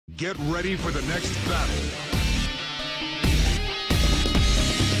get ready for the next battle.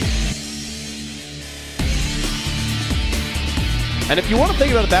 And if you want to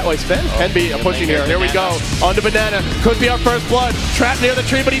think about it that way, Sven can be pushing here. Here we go. On to Banana. Could be our first blood. Trapped near the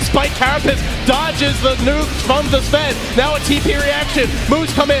tree, but he spiked Carapace. Dodges the nuke from the Sven. Now a TP reaction.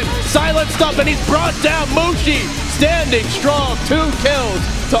 Moose come in. Silenced up, and he's brought down. Mushi standing strong. 2 kills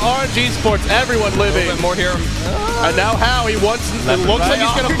to RNG Sports. Everyone living. A little bit more here. And now how he wants. It looks like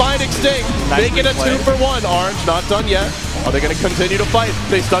he's going to find Extinct. Make it a 2-for-1. Orange not done yet. Are they going to continue to fight?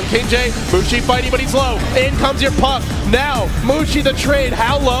 They stun King J. Mushi fighting, but he's low. In comes your puck. Now, Mushi the trade.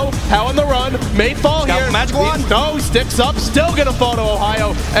 How low? How on the run? May fall here. Magical one. No, sticks up. Still going to fall to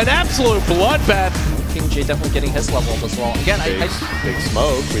Ohio. An absolute bloodbath. King J definitely getting his level up as well. Again, big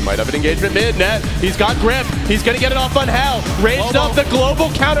smoke. We might have an engagement mid-net. He's got grip. He's going to get it off on Hal. Ranged up. The global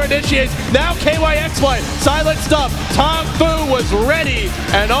counter initiates. Now KYXY. Silenced up. TongFu was ready.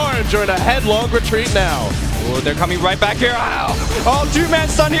 And Orange are in a headlong retreat now. Ooh, they're coming right back here. Ow. Oh, 2-man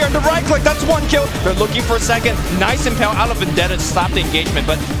stun here on the right click. That's 1 kill. They're looking for a second. Nice impale out of Vendetta to stop the engagement,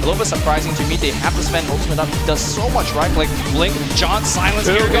 but a little bit surprising to me. They have to spend ultimate up. He does so much right click. Blink, John silence.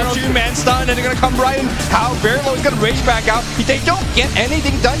 Here we go. 2-man stun, and they're going to come right in. How very low. He's going to rage back out. They don't get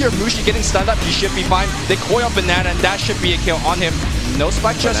anything done here. Mushi getting stunned up. He should be fine. They coil up Banana, and that should be a kill on him. No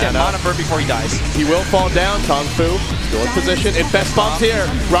spike just yet. Monifer before he dies. He will fall down. TongFu still in position. Infest bombs here.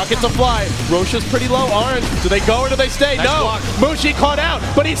 Rocket to fly. Rosha's pretty low. Orange. Do they go or do they stay? Nice no. Block. Mushi caught out,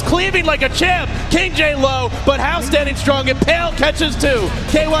 but he's cleaving like a champ. King J low, but Hal standing strong. And Pale catches 2.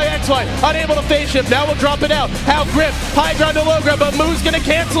 KYXY unable to phase shift. Now we'll drop it out. Hal grip. High ground to low ground, but Moo's going to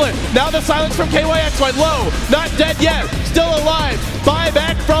cancel it. Now the silence from KYXY. Low. Not dead yet. Still alive.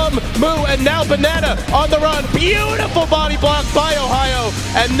 Buyback from Moo, and now Banana on the run. Beautiful body block by Ohio.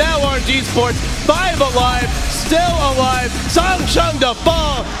 And now RNG Sports 5 alive. Still alive. Sangsheng to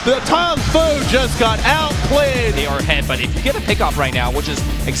fall. The TongFu just got outplayed. They are ahead, but if you get a pickoff right now, which is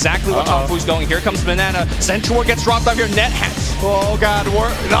exactly what TongFu's going, here comes Banana. Centaur gets dropped up here. Net hats. Oh god,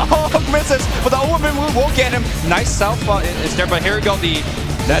 no, misses. But the overman move will get him. Nice self is there, but here we go.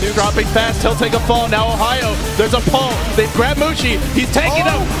 That is dropping fast. He'll take a fall. Now Ohio. There's a pull. They've grabbed Mushi. He's taking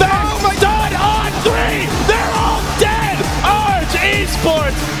him back. Done on 3. They're all dead. Orange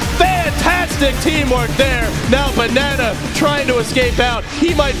Esports. Fantastic teamwork there. Now Banana trying to escape out.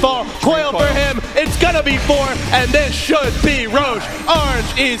 He might fall. Coil for him. It's gonna be 4, and this should be Roche.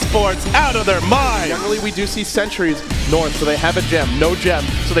 Orange Esports out of their mind. Generally, we do see sentries north, so they have a gem. No gem,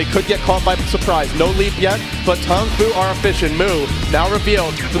 so they could get caught by surprise. No leap yet, but TongFu are efficient. Moo now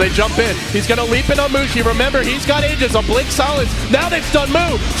revealed, so they jump in. He's gonna leap in on Mushi. Remember, he's got ages. A blink silence. Now they've stunned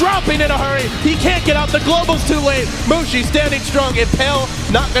Moo. Dropping in a hurry. He can't get out. The global's too late. Mushi standing strong. Impale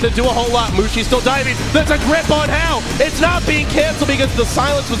not gonna do a whole lot. Mushi still diving. There's a grip on Hal. It's not being canceled because the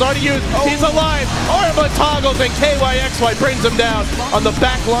silence was already used. He's alive. Arma toggles and KYXY brings him down. On the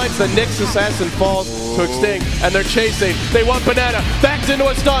back lines, the Nyx assassin falls to Extinct, and they're chasing. They want Banana. Backed into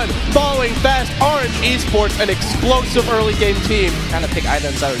a stun. Falling fast. Orange Esports, an explosive early game team. Kind of pick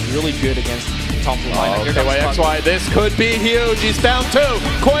items that are really good against TongFu lineup. KYXY, this could be huge. He's found 2.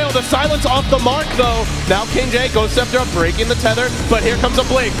 Coil, the silence off the mark though. Now King J goes Scepter up, breaking the tether, but here comes a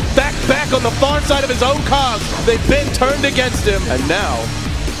blink. Back on the far side of his own cogs. They've been turned against him, and now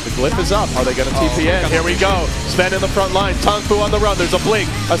the glyph is up. Are they going to TPN? Here we go. Sven in the front line. TongFu on the run. There's a blink,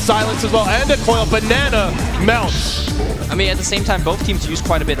 a silence as well, and a coil. Banana melts. I mean, at the same time, both teams used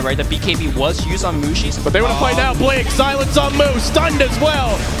quite a bit, right? The BKB was used on Mushi. But they want to fight now. Blink, silence on Moo, stunned as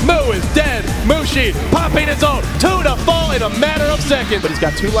well. Moo is dead. Mushi popping his own. 2 to fall in a matter of seconds. But he's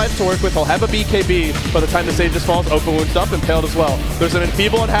got 2 lives to work with. He'll have a BKB by the time the save just falls. Open wound up, impaled as well. There's an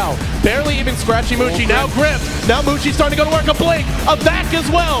enfeeble on Hal. Barely even scratching Mushi. Now gripped. Now Mushi's starting to go to work. A blink. A back as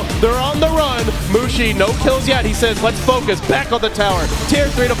well. They're on the run. Mushi, no kills yet. He says, let's focus. Back on the tower. Tier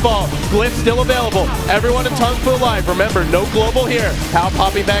 3 to fall. Glyph still available. Everyone in TongFu alive. Remember, no global here. Hal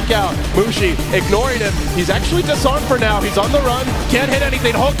popping back out. Mushi ignoring him. He's actually disarmed for now. He's on the run. Can't hit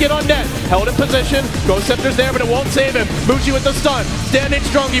anything. Hook it on net. Held in position. Ghost Scepter's there, but it won't save him. Mushi with the stun. Standing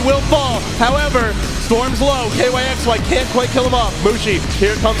strong. He will fall. However, Storm's low. KYXY can't quite kill him off. Mushi,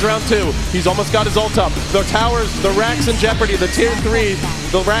 here comes round 2. He's almost got his ult up. The towers, the racks in jeopardy. The tier 3,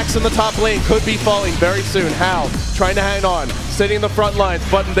 the racks in the top lane could be falling very soon. Hal trying to hang on. sitting in the front lines,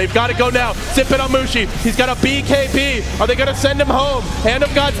 but they've got to go now. Zip it on Mushi. He's got a BKB. Are they going to send him home? Hand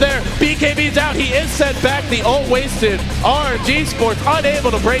of God's there. BKB's out. He is sent back. The ult wasted. RNG Sports unable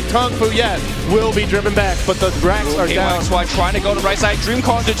to break TongFu yet. Will be driven back, but the racks are down. KYXY trying to go to the right side. Dream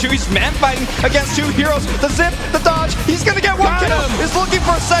calling to 2. He's man fighting against 2 heroes. The zip, the dodge. He's going to get one kill. He's looking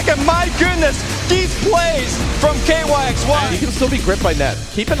for a second. My goodness. These plays from KYXY. And he can still be gripped by Net.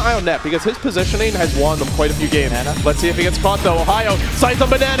 Keep an eye on Net because his positioning has won them quite a few games. Let's see if he gets caught though. Ohio sights on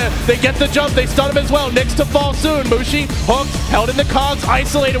Banana. They get the jump. They stun him as well. Nick's to fall soon. Mushi hooked, held in the cogs,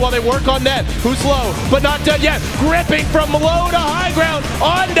 isolated while they work on Net. Who's low, but not dead yet. Gripping from low to high ground.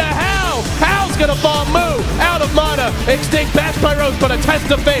 On to Hal. Hal's gonna fall. Moo out of mana. Extinct bash by Rose, but a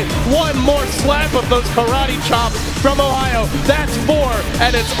test of fate. One more slap of those karate chops from Ohio. That's 4,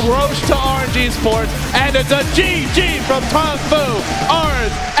 and it's Roche to RNG Sports, and it's a GG from TongFu.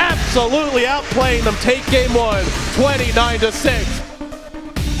 Orange absolutely outplaying them. Take game 1, 29-6.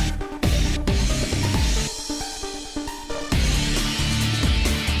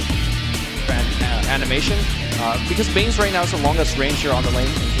 Animation. Because Bane's right now is the longest range here on the lane.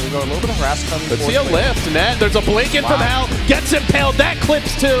 Here we go, a little bit of harassment. Let's see a lift, Net. There's a blanket from Hal. Gets impaled. That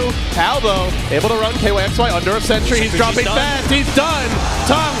clips too. Hal, though, able to run KYXY under a sentry. He's dropping fast. He's done.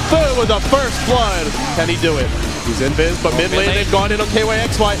 TongFu with a first blood. Can he do it? He's in Viz, but mid lane they've gone in on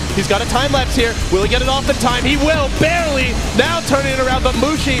KYXY. He's got a time lapse here. Will he get it off in time? He will, barely. Now turning it around, but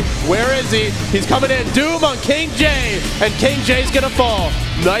Mushi, where is he? He's coming in. Doom on King J, and King J's gonna fall.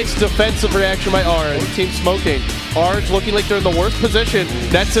 Nice defensive reaction by Orange. Team smoking. Orange looking like they're in the worst position.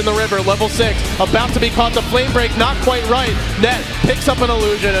 Net's in the river, level 6. About to be caught. The flame break, not quite right. Net picks up an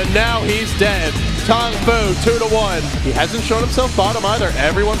illusion, and now he's dead. TongFu 2-1. He hasn't shown himself bottom either.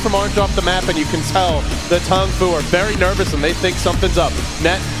 Everyone from Orange off the map, and you can tell that TongFu are very nervous and they think something's up.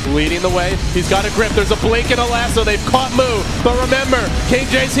 Net leading the way. He's got a grip. There's a blink and a lasso. They've caught Moo. But remember, King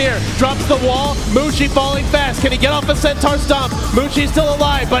J's here. Drops the wall. Mushi falling fast. Can he get off a Centaur Stomp? Mushi's still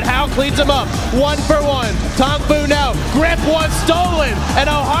alive, but Hal cleans him up. 1 for 1. TongFu now. Grip was stolen, and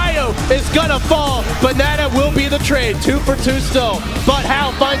Ohio is gonna fall. Banana will be the trade. 2 for 2 still. But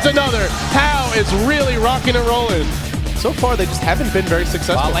Hal finds another. Hal is really rocking and rolling. So far, they just haven't been very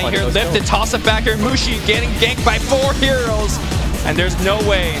successful. Lane here, lifted, toss it back here. Mushi getting ganked by 4 heroes. And there's no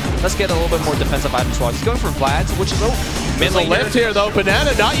way. Let's get a little bit more defensive items while he's going for Vlad's, which is There's a lift here though.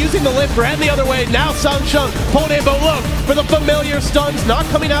 Banana not using the lift, ran the other way. Now Sangsheng pulled in, but look for the familiar stuns, not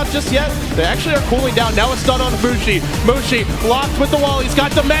coming out just yet. They actually are cooling down. Now a stun on Mushi. Mushi locked with the wall. He's got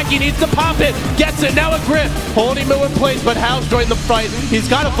the mech. He needs to pop it. Gets it. Now a grip. Holding Moo in place, but Hal's joined the fight. He's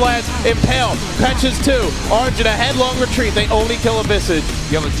got a blast. Impale. Catches 2. Orange in a headlong retreat. They only kill a Visage.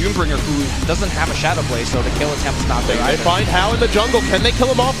 You have a Doombringer who doesn't have a Shadow Blade, so the kill attempt's not there. They find Hal in the jungle. Can they kill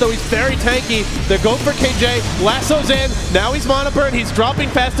him off though? He's very tanky. They're going for KJ. Lasso's in. Now he's mana burn. He's dropping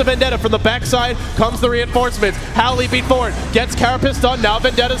fast to Vendetta. From the backside comes the reinforcements. Hal leaping forward. Gets Carapace done. Now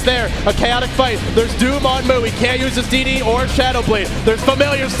Vendetta's there. A chaotic fight. There's Doom on Moo. He can't use his DD or Shadow Blade. There's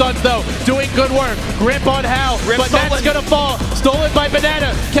familiar stuns though. Doing good work. Grip on Hal. But that's gonna fall. Stolen by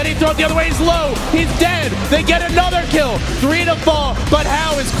Banana. Can he throw it the other way? He's low. He's dead. They get another kill. 3 to fall. But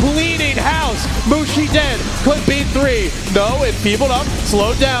Hal is cleaning house. Mushi dead. Could be 3. No, enfeebled up.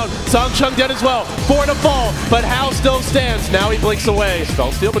 Slowed down. Sangsheng dead as well. 4 to fall. But Hal still stands. Now he blinks away.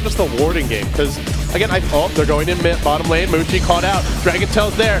 Spell steal, but just a warding game. Because again, they're going in bottom lane. Mushi caught out. Dragon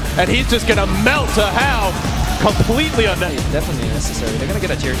Tail's there. And he's just gonna melt to Hal. Completely unnecessary. Definitely necessary. They're gonna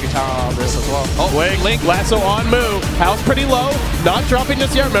get a tier 2 tower on this as well. Oh, Link. Lasso on Moo. Hal's pretty low. Not dropping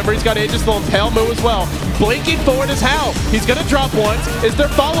just yet. Remember, he's got Aegis will impale Moo as well. Blinking forward is Hal. He's gonna drop once. Is there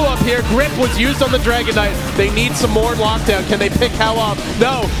follow-up here? Grip was used on the Dragon Knight. They need some more lockdown. Can they pick Hal off?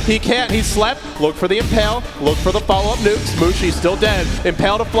 No, he can't. He slept. Look for the impale. Look for the follow-up nukes. Mushi's still dead.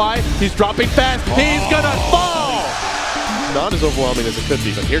 Impale to fly. He's dropping fast. He's gonna fall! Not as overwhelming as it could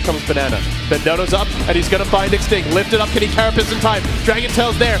be, but here comes Banana. Vendoto's up, and he's gonna find Extinct. Lifted up, can he Carapace in time? Dragon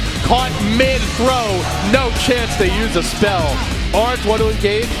Tail's there, caught mid-throw. No chance they use a spell. Orange want to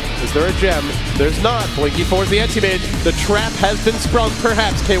engage. Is there a gem? There's not. Blinky forwards the anti-mage. The trap has been sprung,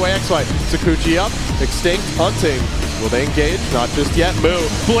 perhaps. KYXY. Sakuchi up. Extinct hunting. Will they engage? Not just yet. Moo.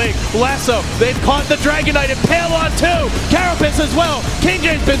 Blink. Lasso. They've caught the Dragon Knight. Impale on 2. Carapace as well. King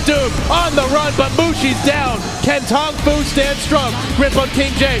J's been doomed. On the run, but Mushi's down. Can TongFu stand strong? Grip on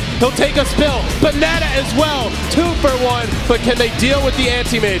King J. He'll take a spill. Banana as well. 2 for 1. But can they deal with the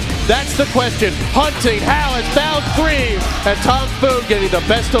anti-mage? That's the question. Hunting. Hal has found 3. And TongFu getting the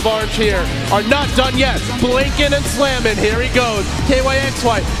best of Orange here. Are not done yet. Blinking and slamming. Here he goes.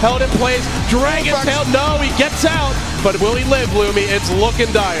 KYXY held in place. Dragon Tail, no, he gets out. But will he live, Lumi? It's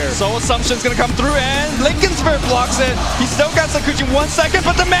looking dire. Soul Assumption's gonna come through, and Lincoln Spirit blocks it. He still got Sakuchi 1 second,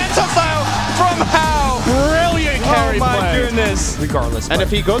 but the Manta style from How. Brilliant carry play. Oh my play. goodness. Regardless. And if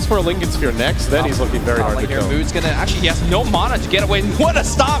he goes for a Lincoln Sphere next, then he's looking very hard to kill. Mood's gonna, actually, he has no mana to get away. What a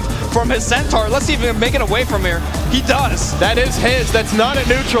stomp from his Centaur. Let's see if he can make it away from here. He does. That is his. That's not a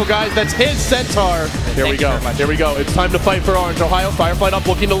neutral, guys. That's his Centaur. Here we go. Here we go. It's time to fight for Orange. Ohio, Firefly up,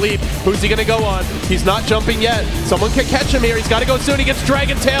 looking to lead. Who's he going to go on? He's not jumping yet. Someone can catch him here. He's got to go soon. He gets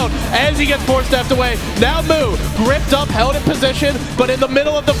Dragon Tailed as he gets 4-stepped away. Now Moo, gripped up, held in position, but in the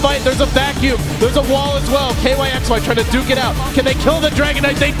middle of the fight, there's a vacuum. There's a wall as well. KYXY trying to duke it out. Can they kill the Dragon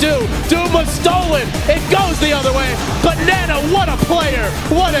Knight? They do. Doom was stolen. It goes the other way. But Nana, what a player.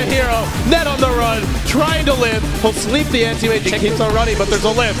 What a hero. Net on the run, trying to live. He'll sleep the anti-mage. He keeps on running, but there's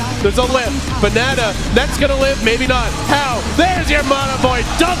a lift. There's a lift. Banana, Net's gonna live, maybe not. How? There's your Mana Boy,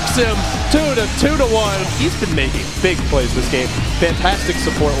 dunks him. 2-1. He's been making big plays this game. Fantastic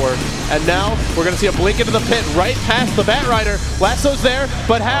support work. And now we're gonna see a blink into the pit right past the Bat Rider. Lasso's there,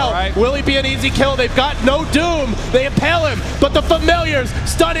 but how? Right. Will he be an easy kill? They've got no Doom. They impale him, but the Familiars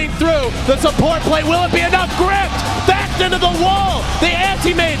stunning through. The support play, will it be enough? Gripped, backed into the wall. The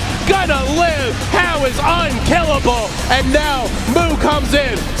anti-mage gonna live. How is unkillable. And now Moo comes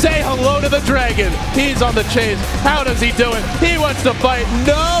in. Say hello to the dragon. He's on the chase. How does he do it? He wants to fight.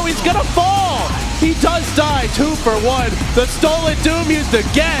 No, he's gonna fall. He does die. 2 for 1. The stolen Doom used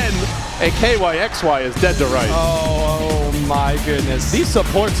again. And KYXY is dead to rights. Oh my goodness. These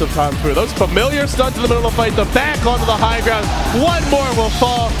supports of TongFu, those familiar stunts in the middle of the fight, the back onto the high ground. One more will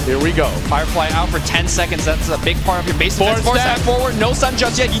fall. Here we go. Firefly out for 10 seconds. That's a big part of your base defense. 4-step forward. No stun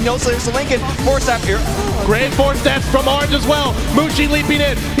just yet. He knows there's a Lincoln. 4-step here. Great 4-steps from Orange as well. Mushi leaping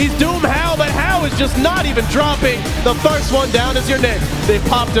in. He's Doom How, but How is just not even dropping. The first one down is your Nick. They've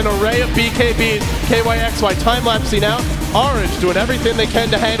popped an array of BKBs. KYXY time-lapsing out. Orange doing everything they can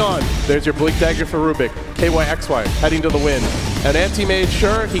to hang on. There's your Blink Dagger for Rubik. KYXY heading to the win. An anti-mage,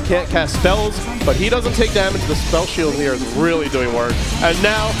 sure, he can't cast spells, but he doesn't take damage. The spell shield here is really doing work. And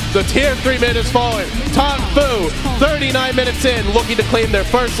now the tier 3 mid is falling. TongFu, 39 minutes in, looking to claim their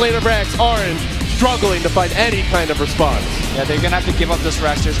first lane of Rax. Orange struggling to find any kind of response. Yeah, they're gonna have to give up this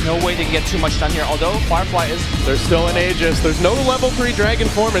Rax. There's no way they can get too much done here. Although Firefly is... There's still an Aegis. There's no level 3 dragon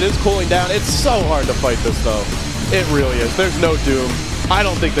form. It is cooling down. It's so hard to fight this though. It really is. There's no Doom. I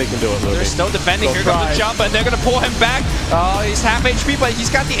don't think they can do it, Luby. They're still defending. Here comes the jump, and they're going to pull him back. He's half HP, but he's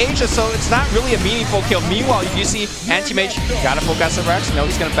got the Aegis, so it's not really a meaningful kill. Meanwhile, you see Anti-Mage got to focus on Rex. No,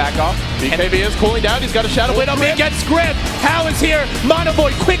 he's going to back off. BKB is cooling down. He's got a Shadow Blade on me. Gets grip. How is here? Mana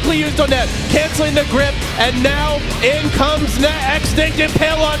Boy quickly used on net, canceling the grip, and now in comes Extinct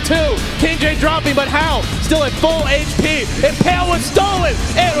Impale on 2. King J dropping, but How? Still at full HP. Impale was stolen.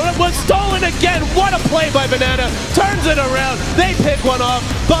 It was stolen again. What a play by Banana. Turns it around. They pick one off,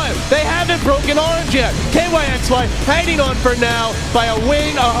 but they haven't broken Orange yet. KYXY hanging on for now by a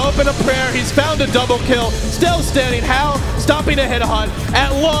wing, a hope, and a prayer. He's found a double kill. Still standing. How? Stopping a hit hunt.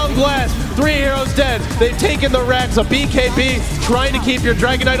 At long last, 3 heroes dead. They've taken the Rax. A BKB trying to keep your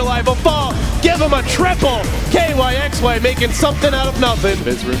Dragon Knight alive. A fall. Give him a triple. KYXY making something out of nothing.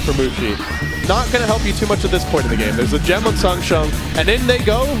 There's room for Mushi. Not going to help you too much at this point in the game. There's a gem on Sangsheng, and in they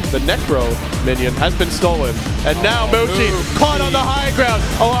go. The Necro minion has been stolen. And now Mushi caught on the high ground.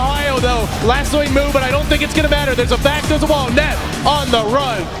 Ohio, though, lassoing Moo, but I don't think it's going to matter. There's a back, there's a wall. Net on the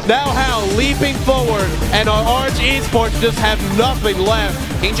run. Now Hal leaping forward, and our Orange Esports just have nothing left.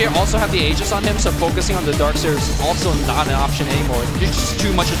 King J also have the Aegis on him, so focusing on the Darkseer is also not an option anymore. It's just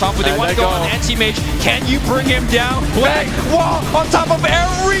too much to talk about. They want to go on Anti-Mage. Can you bring him down? Back wall on top of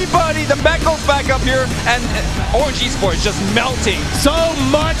everybody. The back goes back up here, and Orange Esports just melting. So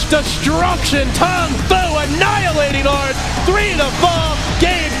much destruction. TongFu annihilating Orange. 3 to fall.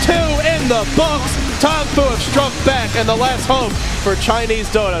 Game 2 in the books. TongFu have struck back, and the last hope for Chinese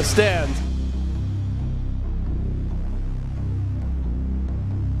Dota stands.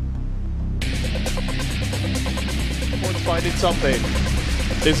 Finding something.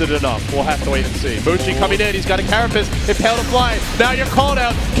 Is it enough? We'll have to wait and see. Mushi coming in. He's got a Carapace. Impale to fly. Now you're called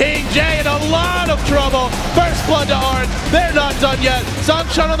out. King J in a lot of trouble. First blood to Orange. They're not done yet.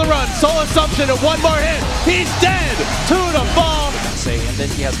 Sunshine on the run. Soul Assumption and one more hit. He's dead. 2 to fall. say. And then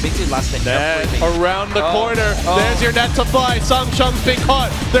he has basically last hit everything. Around the corner. There's your net to fly. Sangshung's been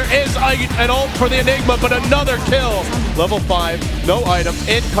caught. There is an ult for the Enigma, but another kill. Level 5, no items.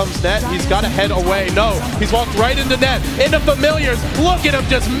 In comes net. He's got to head away. No, he's walked right into net. Into Familiars. Look at him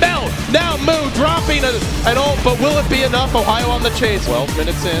just melt. Now Moo dropping an ult, but will it be enough? Ohio on the chase. 12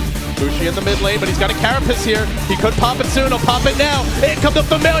 minutes in. Bushi in the mid lane, but he's got a Carapace here. He could pop it soon. He'll pop it now. In come the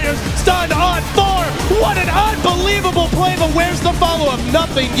Familiars. Stun on 4. What an unbelievable play, but where's the follow-up?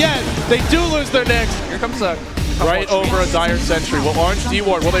 Nothing yet. They do lose their next. Here comes a... Right over a Dire Sentry. Will Orange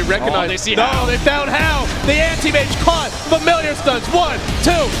D-Ward, will they recognize? They see no, how. They found how. The anti-mage caught. Familiar stuns. 1,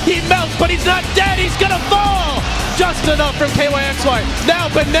 2. He melts, but he's not dead. He's gonna fall. Just enough from KYXY. Now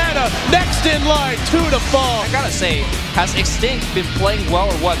Banana next in line. 2 to fall. I gotta say, has Extinct been playing well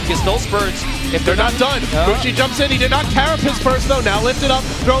or what? Because those birds, if they're not done. Bushi jumps in. He did not Carapace first though. Now lifted up,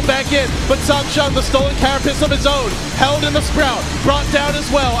 thrown back in. But Sangshung, the stolen Carapace of his own, held in the Sprout, brought down as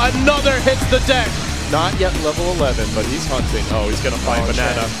well. Another hits the deck. Not yet level 11, but he's hunting. Oh, he's gonna find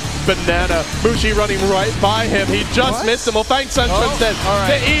Banana. Banana. Bushi running right by him. He just missed him. Well, thanks, Sunshine instead.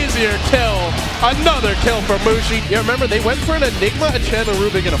 The easier kill. Another kill for Bushi. Yeah, remember, they went for an Enigma, a Chen, a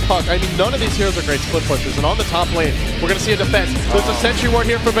Rubik, and a Puck. I mean, none of these heroes are great split pushers. And on the top lane, we're going to see a defense. There's a Sentry Ward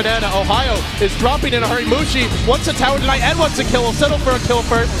here for Banana. Ohio is dropping in a hurry. Mushi wants a tower tonight and wants a kill. Will settle for a kill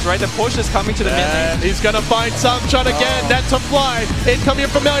first. That's right, the push is coming to the mid lane. He's going to find Sangchun again. Net to fly. In come your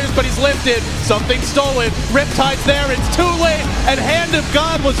Familiars, but he's lifted. Something stolen. Riptide's there. It's too late. And Hand of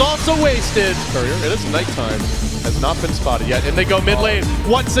God was also wasted. Courier, it is nighttime. Has not been spotted yet. And they go mid lane.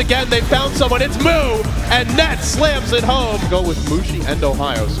 Once again, they found someone. It's Moo. And Net slams it home. Go with Mushi and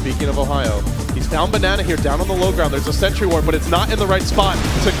Ohio. Speaking of Ohio, he's down Banana here, down on the low ground. There's a Sentry Ward, but it's not in the right spot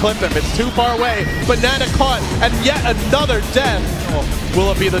to clip him. It's too far away. Banana caught, and yet another death. Oh,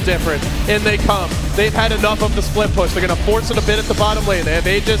 will it be the difference? In they come. They've had enough of the split push. They're going to force it a bit at the bottom lane. They have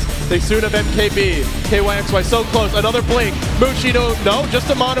Aegis. They soon have MKB. KYXY so close. Another blink. Mushi, no, just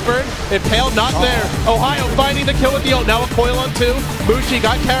a Monoburn. Impale, not there. Ohio finding the kill with the ult. Now a coil on 2. Mushi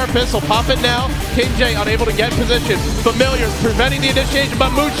got Carapace. He'll pop it now. King J unable to get position. Familiars preventing the initiation,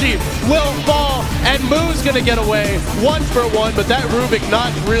 but Mushi will fall. And Moo's going to get away. 1 for 1, but that Rubik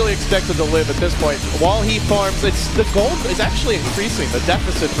not really expected to live at this point. While he farms, the gold is actually increasing. The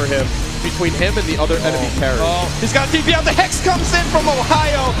deficit for him between him and the other enemy carriers. He's got TP out. The Hex comes in from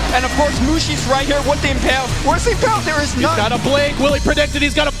Ohio. And of course, Mushi's right here with the Impale. Where's the Impale? There is none. He's got a blink. Willie predicted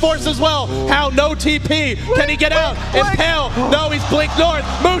he's got a force as well. How? No TP. Can he get out? Impale. No, he's blink north.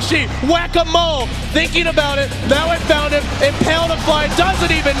 Mushi, whack-a-mole. Thinking about it. Now it found him. Impale to fly.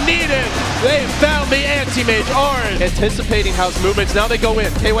 Doesn't even need it. They found the anti-mage Orange. Anticipating House movements. Now they go in.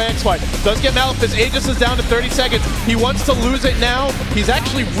 KYXY does get Malefice. Aegis is down to 30 seconds. He wants to lose it now. He's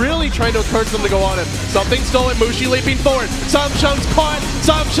actually really trying to encourage them to go on him. Something stolen. Mushi leaping forward. Sangshung's caught.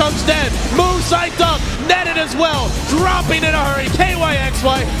 Sangshung's dead. Moo psyched up. Netted as well. Dropping in a hurry.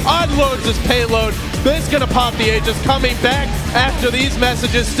 KYXY unloads his payload. This is going to pop the Aegis. Coming back after these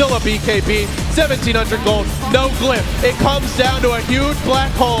messages. Still a BKB. 1700 gold. No glyph. It comes down to a huge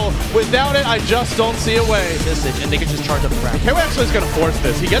black hole. Without it, I just don't see a way. And they can just charge up the ground. KYXY is going to force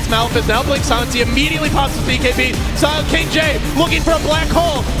this. He gets Malefice. Now Blink Silence. He immediately pops his BKB. Silent King J looking for a black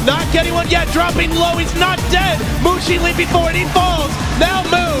hole. Not getting one yet. Dropping low. He's not dead. Mushi leaping forward. He falls. Now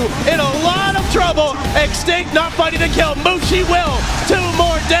Moo in a lot of trouble. Extinct not fighting the kill. Mushi will. 2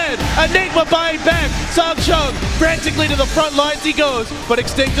 more dead. Enigma buying back. Sangshung frantically to the front lines he goes. But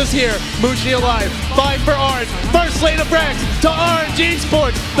Extinct is here. Mushi alive. 5 for Orange. First lane of Rex to Orange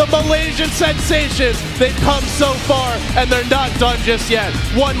Esports. The Malaysian sensations. They've come so far and they're not done just yet.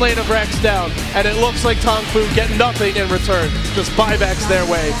 1 lane of Rex down. And it looks like TongFu get nothing in return. Just buybacks their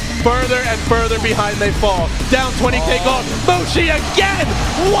way. Further and further behind they fall. Down 20k gold. Mushi again!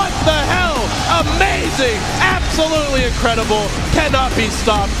 What the hell? Amazing! Absolutely incredible. Cannot be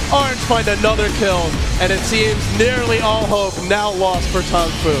stopped. Orange find another kill. And it seems nearly all hope now lost for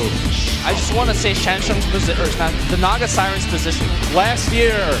TongFu. I just want to say Shanshung's position, the Naga Siren's position. Last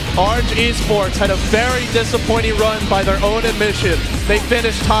year, Orange Esports had a very disappointing run by their own admission. They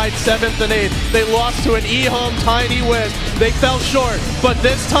finished tied 7th and 8th. They lost to an E-Home Tiny Wisp. They fell short, but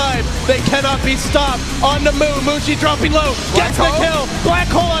this time they cannot be stopped. On the move, Mushi dropping low, gets the kill. Black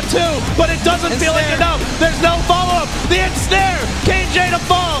hole on 2, but it doesn't feel like enough. There's no follow-up. The ensnare, KJ to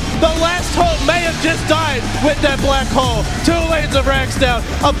fall. The last hope may have just died with that black hole. 2 lanes of Rex down.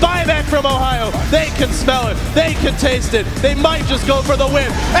 A buyback from Ohio. They can smell it. They can taste it. They might just go for the win.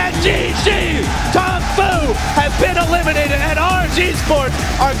 And GG! TongFu has been eliminated, and Orange Esports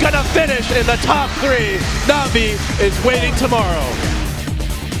are going to finish in the top 3. Navi is waiting tomorrow.